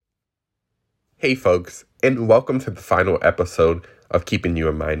Hey folks, and welcome to the final episode of Keeping You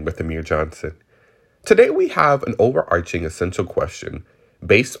in Mind with Amir Johnson. Today we have an overarching essential question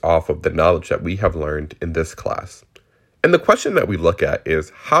based off of the knowledge that we have learned in this class. And the question that we look at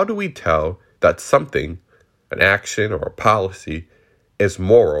is, how do we tell that something, an action or a policy, is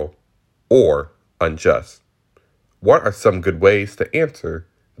moral or unjust? What are some good ways to answer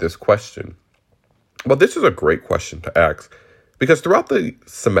this question? Well, this is a great question to ask because throughout the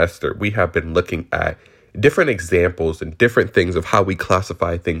semester, we have been looking at different examples and different things of how we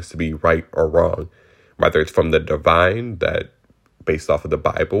classify things to be right or wrong, whether it's from the divine, that based off of the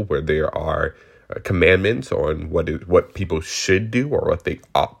Bible, where there are commandments on what people should do or what they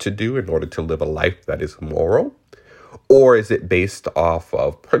ought to do in order to live a life that is moral, or is it based off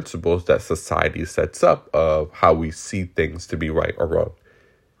of principles that society sets up of how we see things to be right or wrong?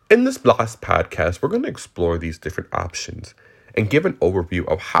 In this last podcast, we're going to explore these different options and give an overview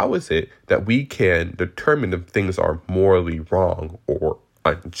of how is it that we can determine if things are morally wrong or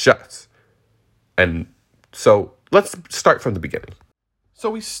unjust. And so let's start from the beginning. So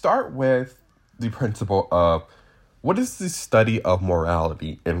we start with the principle of what is the study of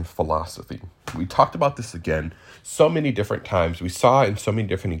morality in philosophy? We talked about this again so many different times. We saw it in so many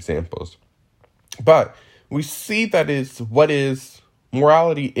different examples. But we see that is what is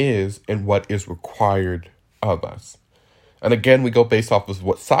morality is and what is required of us. And again, we go based off of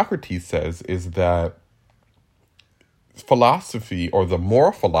what Socrates says is that philosophy, or the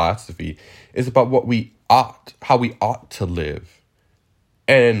moral philosophy, is about what we ought, how we ought to live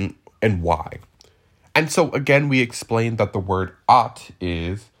and why. And so again, we explained that the word ought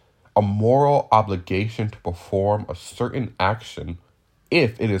is a moral obligation to perform a certain action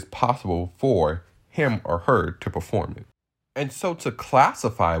if it is possible for him or her to perform it. And so to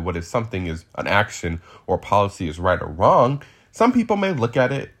classify what is something is an action or policy is right or wrong, some people may look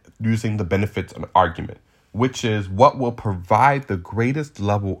at it using the benefits and argument, which is what will provide the greatest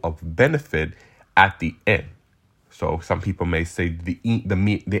level of benefit at the end. So some people may say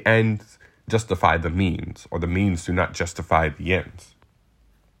the ends justify the means, or the means do not justify the ends.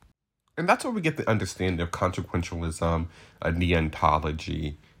 And that's where we get the understanding of consequentialism,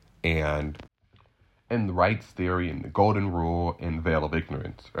 deontology, and the rights theory, and the golden rule, and veil of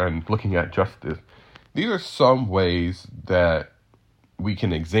ignorance, and looking at justice. These are some ways that we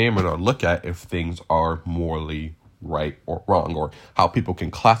can examine or look at if things are morally right or wrong, or how people can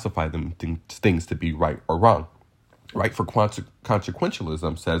classify things to be right or wrong. Right? For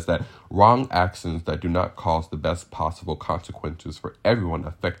consequentialism says that wrong actions that do not cause the best possible consequences for everyone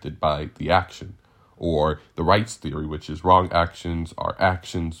affected by the action. Or the rights theory, which is wrong actions are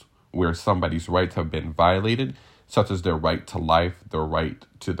actions where somebody's rights have been violated, such as their right to life, their right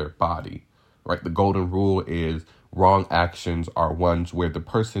to their body. Right? The golden rule is wrong actions are ones where the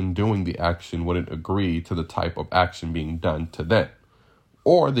person doing the action wouldn't agree to the type of action being done to them.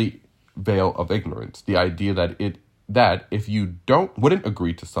 Or the veil of ignorance, the idea that if you wouldn't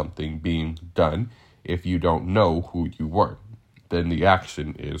agree to something being done, if you don't know who you were, then the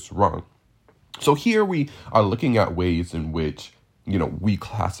action is wrong. So here we are looking at ways in which we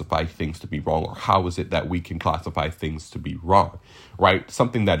classify things to be wrong, or how is it that we can classify things to be wrong, right?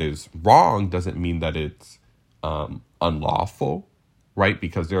 Something that is wrong doesn't mean that it's unlawful, right?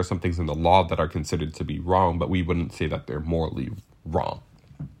 Because there are some things in the law that are considered to be wrong, but we wouldn't say that they're morally wrong.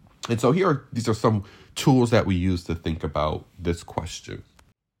 And so these are some tools that we use to think about this question.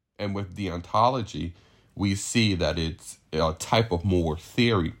 And with deontology, we see that it's a type of moral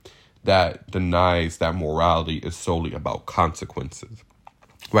theory that denies that morality is solely about consequences,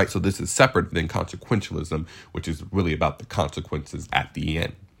 right? So this is separate than consequentialism, which is really about the consequences at the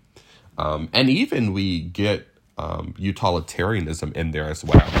end. And even we get utilitarianism in there as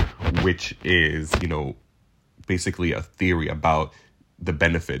well, which is, basically a theory about the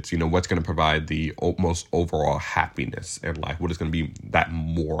benefits, what's going to provide the most overall happiness in life, what is going to be that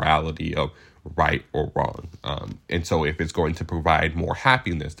morality of right or wrong. And so if it's going to provide more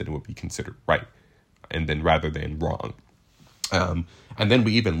happiness, then it would be considered right, and then rather than wrong. And then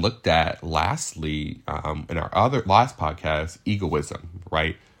we even looked at, lastly, in our last podcast, egoism,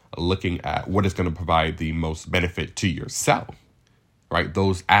 right? Looking at what is going to provide the most benefit to yourself, right?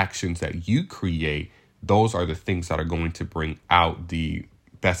 Those actions that you create, those are the things that are going to bring out the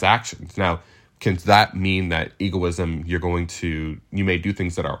best actions. Now, can that mean that egoism, you may do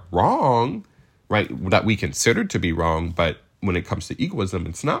things that are wrong, right? That we consider to be wrong, but when it comes to egoism,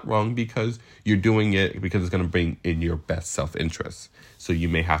 it's not wrong because you're doing it because it's going to bring in your best self-interest. So you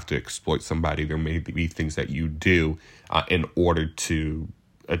may have to exploit somebody. There may be things that you do in order to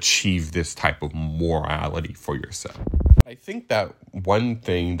achieve this type of morality for yourself. I think that one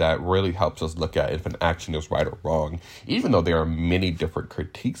thing that really helps us look at if an action is right or wrong, even though there are many different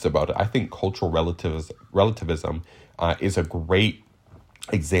critiques about it, I think cultural relativism is a great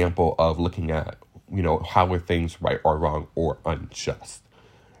example of looking at, how are things right or wrong or unjust.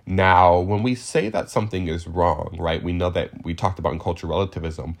 Now, when we say that something is wrong, right, we know that we talked about in cultural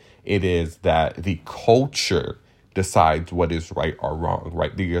relativism, it is that the culture decides what is right or wrong,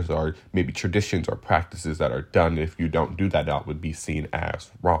 right? These are maybe traditions or practices that are done. If you don't do that, that would be seen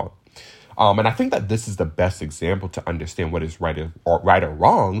as wrong. And I think that this is the best example to understand what is right or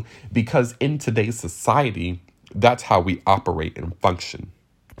wrong, because in today's society, that's how we operate and function.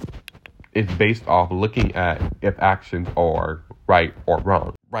 It's based off looking at if actions are right or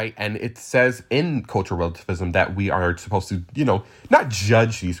wrong, right? And it says in cultural relativism that we are supposed to, not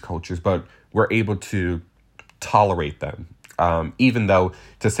judge these cultures, but we're able to tolerate them. Even though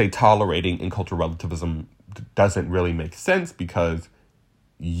to say tolerating in cultural relativism doesn't really make sense, because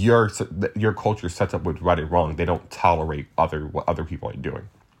your culture sets up with right or wrong. They don't tolerate what other people are doing.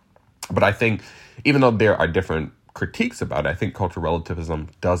 But I think even though there are different critiques about it, I think cultural relativism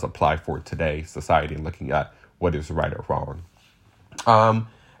does apply for today's society and looking at what is right or wrong.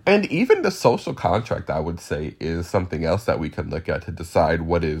 And even the social contract, I would say, is something else that we can look at to decide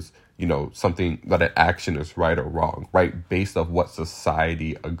what is, something that an action is right or wrong, right? Based on what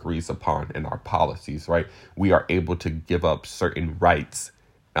society agrees upon in our policies, right? We are able to give up certain rights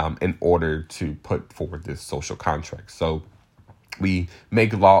in order to put forward this social contract. So we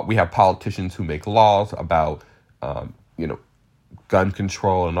have politicians who make laws about, gun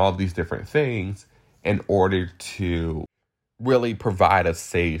control and all these different things in order to really provide a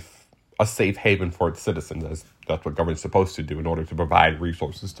safe haven for its citizens. That's what government's supposed to do in order to provide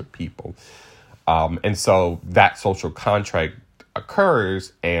resources to people. And so that social contract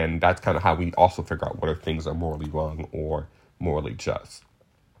occurs, and that's kind of how we also figure out whether things are morally wrong or morally just.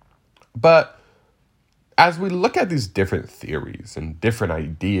 But as we look at these different theories and different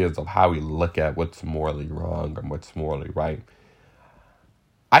ideas of how we look at what's morally wrong and what's morally right,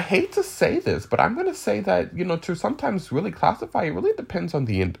 I hate to say this, but I'm going to say that, to sometimes really classify, it really depends on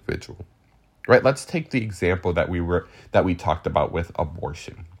the individual, right? Let's take the example that we talked about with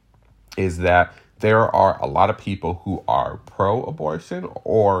abortion, is that there are a lot of people who are pro-abortion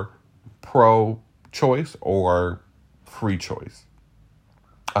or pro-choice or free choice.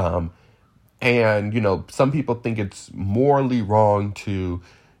 And, some people think it's morally wrong to,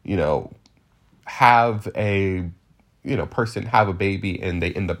 have a person have a baby and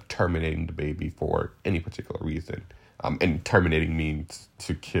they end up terminating the baby for any particular reason. And terminating means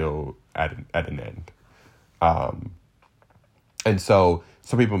to kill at an end. And so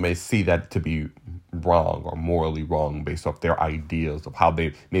some people may see that to be wrong or morally wrong based off their ideas of how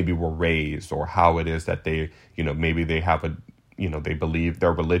they maybe were raised, or how it is that they, maybe they have they believe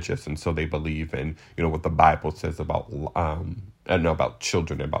they're religious, and so they believe in, what the Bible says about, about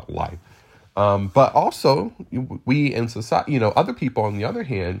children, about life. But also we in society, other people on the other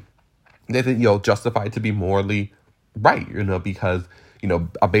hand, they think, justified to be morally right, because,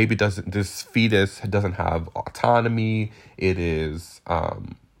 this fetus doesn't have autonomy. It is,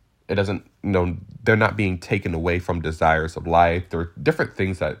 it doesn't, they're not being taken away from desires of life. There are different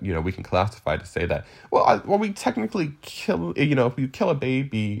things that, we can classify to say that, we technically kill, if you kill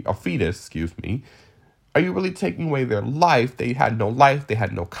a fetus, are you really taking away their life? They had no life. They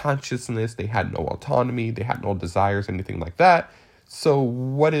had no consciousness. They had no autonomy. They had no desires, anything like that. So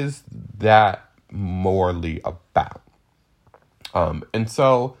what is that morally about? And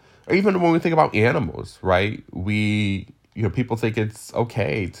so even when we think about animals, right, people think it's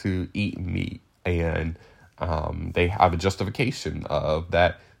okay to eat meat, and they have a justification of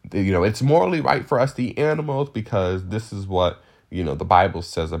that. It's morally right for us to eat animals because this is what, the Bible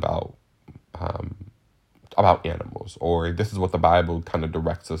says about animals, or this is what the Bible kind of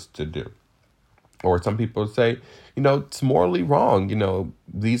directs us to do. Or some people say, it's morally wrong.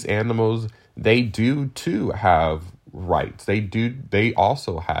 These animals, they do too have rights. They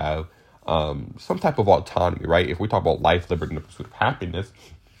also have some type of autonomy, right? If we talk about life, liberty, and the pursuit of happiness,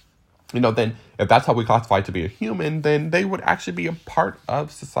 then if that's how we classify to be a human, then they would actually be a part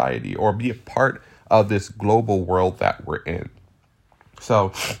of society or be a part of this global world that we're in.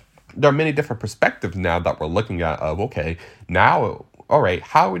 So there are many different perspectives now that we're looking at of, okay, now, all right,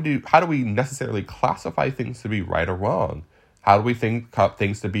 how do we necessarily classify things to be right or wrong? How do we think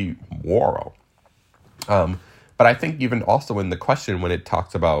things to be moral? But I think even also in the question when it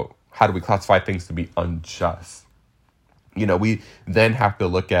talks about how do we classify things to be unjust, we then have to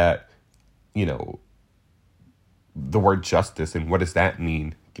look at, the word justice and what does that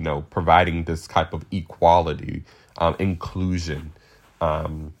mean? Providing this type of equality inclusion.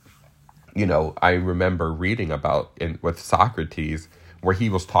 I remember reading about with Socrates where he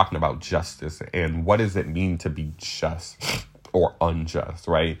was talking about justice and what does it mean to be just or unjust,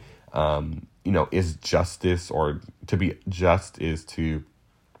 right? Is justice or to be just is to,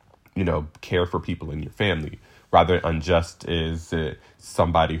 care for people in your family. Rather, unjust is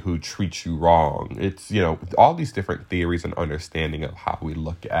somebody who treats you wrong. It's, all these different theories and understanding of how we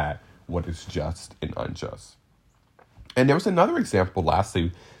look at what is just and unjust. And there was another example,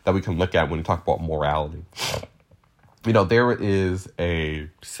 lastly, that we can look at when we talk about morality. There is a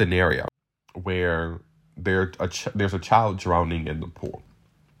scenario where there's a child drowning in the pool.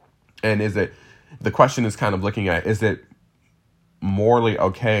 And the question is kind of looking at, is it morally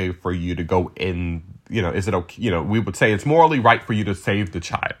okay for you to go in, is it okay, we would say it's morally right for you to save the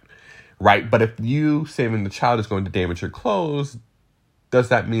child, right? But if you saving the child is going to damage your clothes, does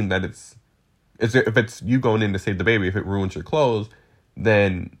that mean that if it's you going in to save the baby, if it ruins your clothes,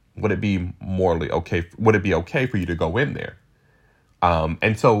 then would it be morally okay? Would it be okay for you to go in there?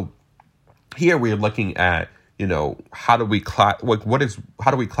 And so here we're looking at, how do we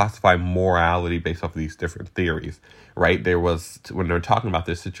classify morality based off of these different theories, right? When they're talking about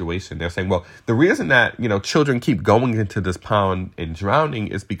this situation, they're saying, well, the reason that, children keep going into this pond and drowning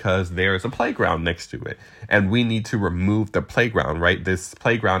is because there's a playground next to it. And we need to remove the playground, right? This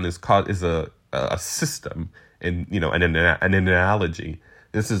playground is a system and, an analogy.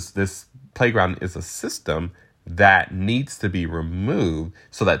 This playground is a system that needs to be removed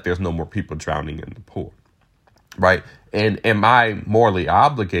so that there's no more people drowning in the pool. Right. And am I morally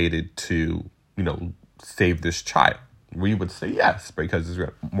obligated to, save this child? We would say yes, because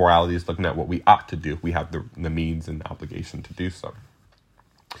morality is looking at what we ought to do. We have the means and obligation to do so.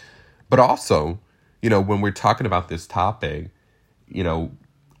 But also, when we're talking about this topic,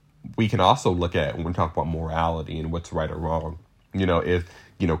 we can also look at when we talk about morality and what's right or wrong, if,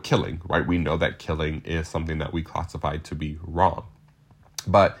 killing, right? We know that killing is something that we classify to be wrong.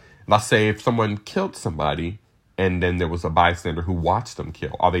 But let's say if someone killed somebody, and then there was a bystander who watched them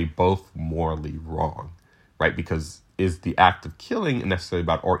kill, are they both morally wrong, right? Because is the act of killing necessarily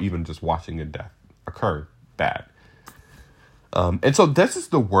bad, or even just watching a death occur bad? And so this is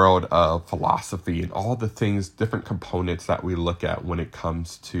the world of philosophy and all the things, different components that we look at when it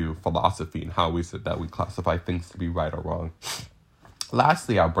comes to philosophy and how we said that we classify things to be right or wrong.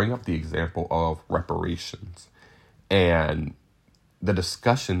 Lastly, I'll bring up the example of reparations, and the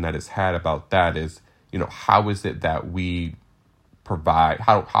discussion that is had about that is, how is it that we provide,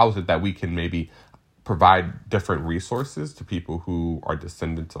 how is it that we can maybe provide different resources to people who are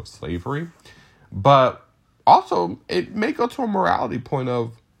descendants of slavery? But also, it may go to a morality point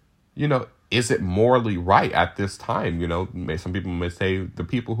of, is it morally right at this time? Some people may say the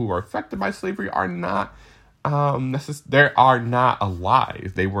people who are affected by slavery are not they are not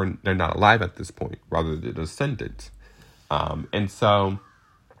alive. They're not alive at this point, rather the descendants. And so,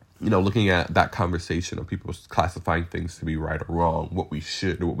 looking at that conversation of people classifying things to be right or wrong, what we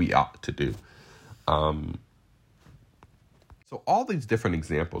should or what we ought to do. So all these different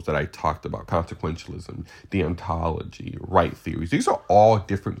examples that I talked about, consequentialism, deontology, right theories, these are all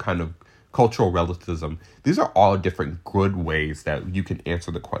different kind of cultural relativism. These are all different good ways that you can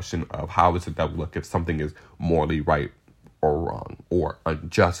answer the question of how is it that we look if something is morally right or wrong, or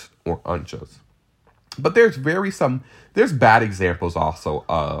unjust or unjust. But there's bad examples also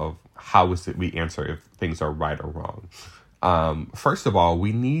of how is it we answer if things are right or wrong. First of all,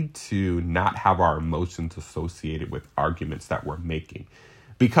 we need to not have our emotions associated with arguments that we're making.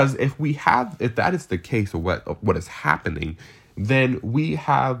 Because if that is the case of what is happening, then we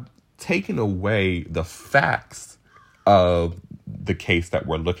have taken away the facts of the case that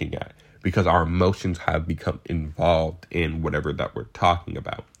we're looking at, because our emotions have become involved in whatever that we're talking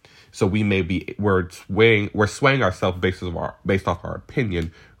about. So we're swaying ourselves based off our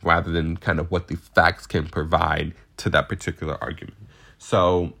opinion rather than kind of what the facts can provide to that particular argument.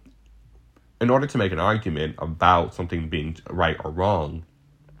 So in order to make an argument about something being right or wrong,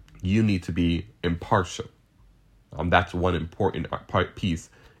 you need to be impartial. That's one important piece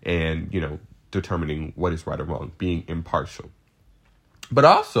in, determining what is right or wrong, being impartial. But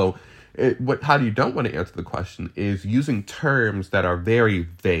also, how you don't want to answer the question is using terms that are very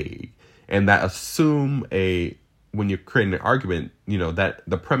vague and that assume when you're creating an argument, that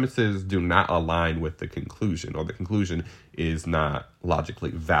the premises do not align with the conclusion, or the conclusion is not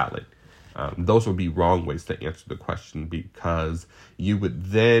logically valid. Those would be wrong ways to answer the question, because you would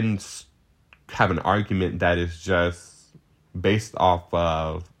then have an argument that is just based off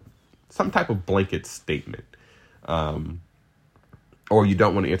of some type of blanket statement. Or you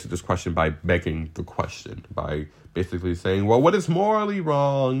don't want to answer this question by begging the question, by basically saying, well, what is morally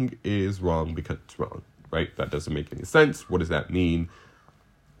wrong is wrong because it's wrong, right? That doesn't make any sense. What does that mean?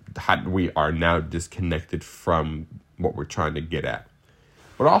 We are now disconnected from what we're trying to get at.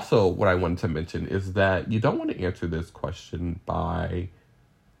 But also, what I wanted to mention is that you don't want to answer this question by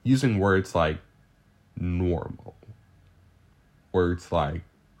using words like normal, words like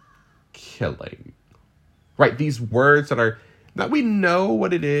killing, right? These words that we know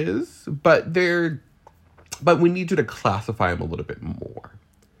what it is, but we need you to classify them a little bit more.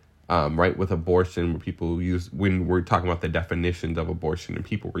 Right, with abortion, when we're talking about the definitions of abortion, and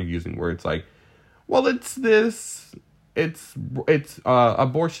people were using words like, well, it's this,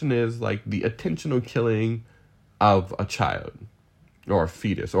 abortion is like the intentional killing of a child or a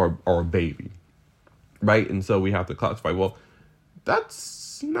fetus or a baby, right? And so we have to classify, well,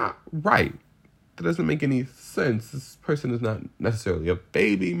 that's not right. That doesn't make any sense. This person is not necessarily a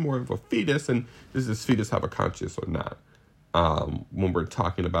baby, more of a fetus, and does this fetus have a conscience or not? When we're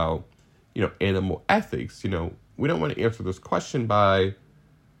talking about, animal ethics, we don't want to answer this question by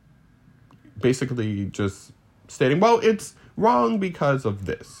basically just stating, well, it's wrong because of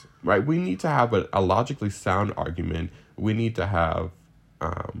this, right? We need to have a logically sound argument. We need to have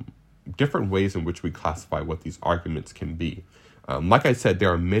different ways in which we classify what these arguments can be. Like I said,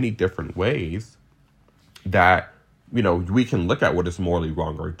 there are many different ways that we can look at what is morally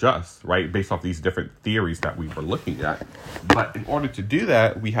wrong or just, right? Based off these different theories that we were looking at. But in order to do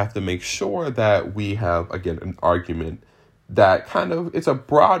that, we have to make sure that we have, again, an argument that it's a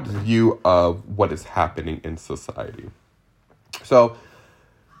broad view of what is happening in society. So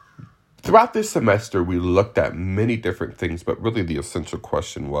throughout this semester, we looked at many different things, but really the essential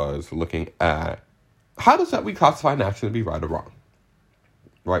question was looking at how does that we classify an action to be right or wrong?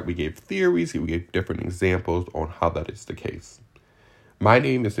 Right, we gave theories, we gave different examples on how that is the case. My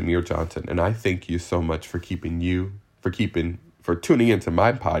name is Amir Johnson, and I thank you so much for tuning into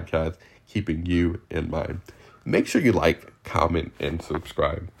my podcast, keeping you in mind. Make sure you like, comment, and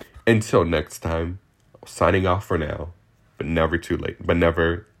subscribe. Until next time, signing off for now, but never too late.